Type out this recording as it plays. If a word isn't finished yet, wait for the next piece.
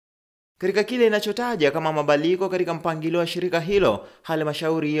Katika kile inachotaja kama mabadiliko katika mpangilio wa shirika hilo,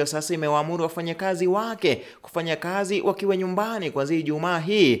 halmashauri hiyo sasa imewaamuru wafanyakazi wake kufanya kazi wakiwa nyumbani kuanzia Ijumaa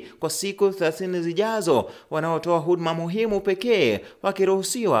hii kwa siku 30 zijazo, wanaotoa huduma muhimu pekee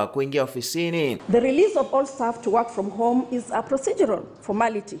wakiruhusiwa kuingia ofisini. The release of all staff to work from home is a procedural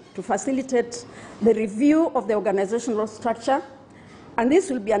formality to facilitate the review of the organizational structure, and this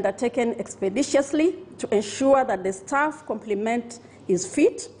will be undertaken expeditiously to ensure that the staff complement is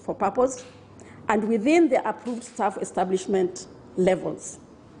fit for purpose and within the approved staff establishment levels.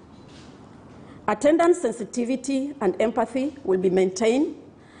 Attendance sensitivity and empathy will be maintained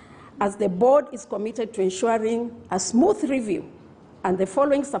as the board is committed to ensuring a smooth review, and the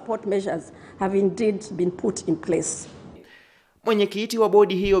following support measures have indeed been put in place. Mwenyekiti wa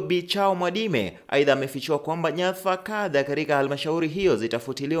bodi hiyo Bi Chao Mwadime aidha amefichua kwamba nyadhifa kadha katika halmashauri hiyo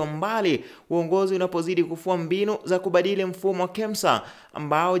zitafutiliwa mbali uongozi unapozidi kufua mbinu za kubadili mfumo wa Kemsa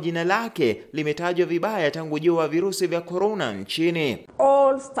ambao jina lake limetajwa vibaya tangu juu wa virusi vya corona nchini.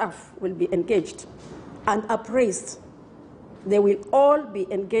 All staff will be engaged and appraised. They will all be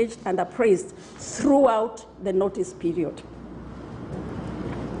engaged and appraised throughout the notice period.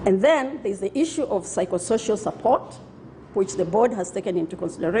 And then there's the issue of psychosocial support, which the board has taken into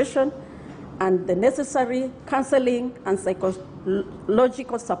consideration, and the necessary counseling and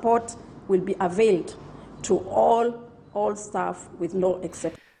psychological support will be availed to all staff with no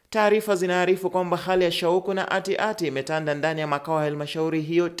exception. Taarifa zinaarifu kwamba hali ya shauku na ati imetanda ndani ya makao ya halmashauri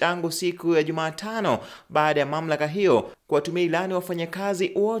hiyo tangu siku ya Jumatano baada ya mamlaka hiyo kuwatumia ilani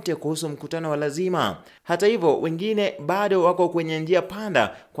wafanyakazi wote kuhusu mkutano wa lazima. Hata hivyo, wengine bado wako kwenye njia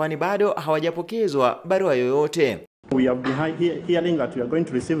panda kwani bado hawajapokezwa barua yoyote. We have been hearing that we are going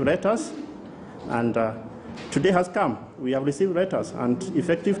to receive letters, and today has come. We have received letters, and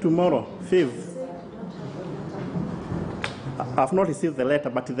effective tomorrow, 5th. I've not received the letter,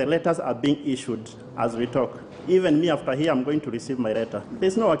 but the letters are being issued as we talk. Even me, after here, I'm going to receive my letter.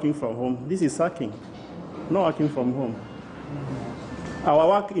 There's no working from home. This is sacking. No working from home. Our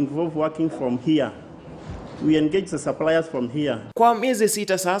work involves working from here. We engage the suppliers from here. Kwa miezi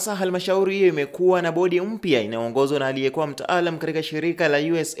 6 sasa, halmashauri hiyo imekuwa na bodi mpya inayoongozwa na aliyekuwa mtaalam katika shirika la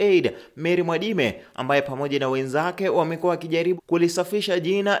USAID, Mary Mwadime, ambaye pamoja na wenzake wamekuwa wakijaribu kulisafisha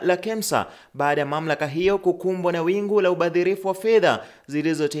jina la Kemsa baada ya mamlaka hiyo kukumbwa na wingu la ubadhirifu wa fedha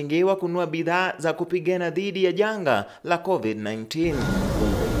zilizotengewa kununua bidhaa za kupigana dhidi ya janga la COVID-19.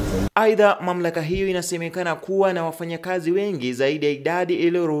 Aidha, mamlaka hiyo inasemekana kuwa na wafanyakazi wengi zaidi ya idadi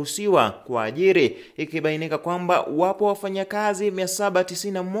iliyoruhusiwa kuajiri, ikibainika kwamba wapo wafanyakazi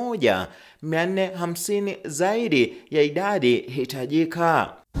 791, 450 zaidi ya idadi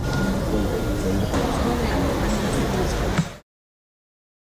hitajika.